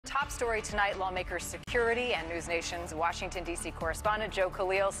top story tonight, lawmakers' security, and NewsNation's Washington, D.C. correspondent Joe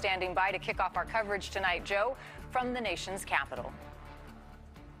Khalil standing by to kick off our coverage tonight. Joe, from the nation's capital.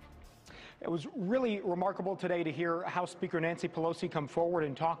 It was really remarkable today to hear House Speaker Nancy Pelosi come forward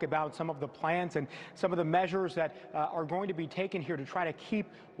and talk about some of the plans and some of the measures that are going to be taken here to try to keep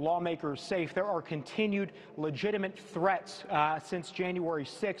lawmakers safe. There are continued legitimate threats since January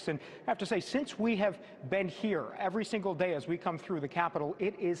 6th. And I have to say, since we have been here every single day as we come through the Capitol,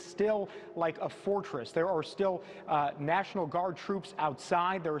 it is still like a fortress. There are still National Guard troops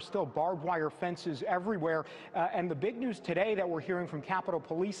outside. There are still barbed wire fences everywhere. And the big news today that we're hearing from Capitol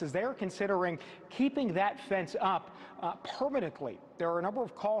Police is they're considering keeping that fence up permanently. There are a number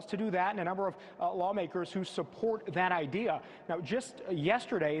of calls to do that and a number of lawmakers who support that idea. Now, just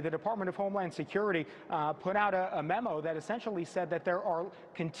yesterday, the Department of Homeland Security put out a memo that essentially said that there are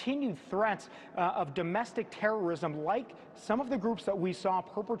continued threats of domestic terrorism, like some of the groups that we saw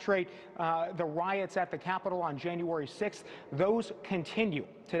perpetrate the riots at the Capitol on January 6th. Those continue.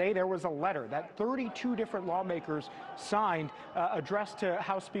 Today, there was a letter that 32 different lawmakers signed addressed to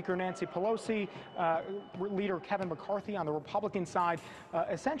House Speaker Nancy Pelosi, Leader Kevin McCarthy on the Republican side,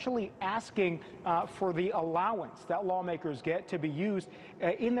 essentially asking for the allowance that lawmakers get to be used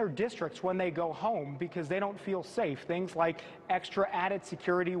in their districts when they go home because they don't feel safe. Things like extra added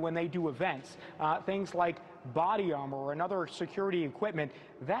security when they do events, things like body armor and other security equipment.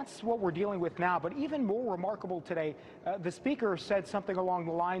 That's what we're dealing with now. But even more remarkable today, the Speaker said something along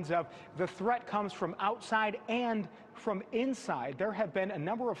the lines of the threat comes from outside and from inside. There have been a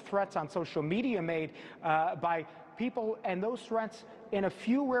number of threats on social media made by people, and those threats in a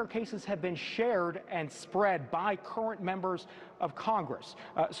few rare cases have been shared and spread by current members of Congress.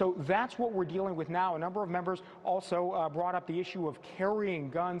 So that's what we're dealing with now. A number of members also brought up the issue of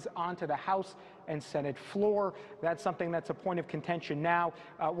carrying guns onto the House and Senate floor. That's something that's a point of contention now.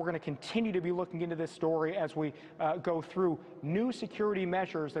 We're going to continue to be looking into this story as we go through new security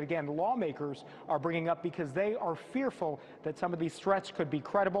measures that, again, lawmakers are bringing up because they are fearful that some of these threats could be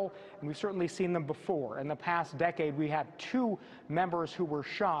credible, and we've certainly seen them before. In the past decade, we had two members who were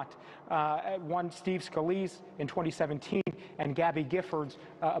shot, one Steve Scalise in 2017 and Gabby Giffords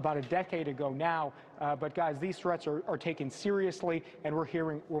about a decade ago now. But guys, these threats are taken seriously, and we're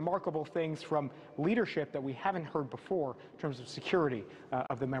hearing remarkable things from leadership that we haven't heard before in terms of security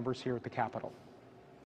of the members here at the Capitol.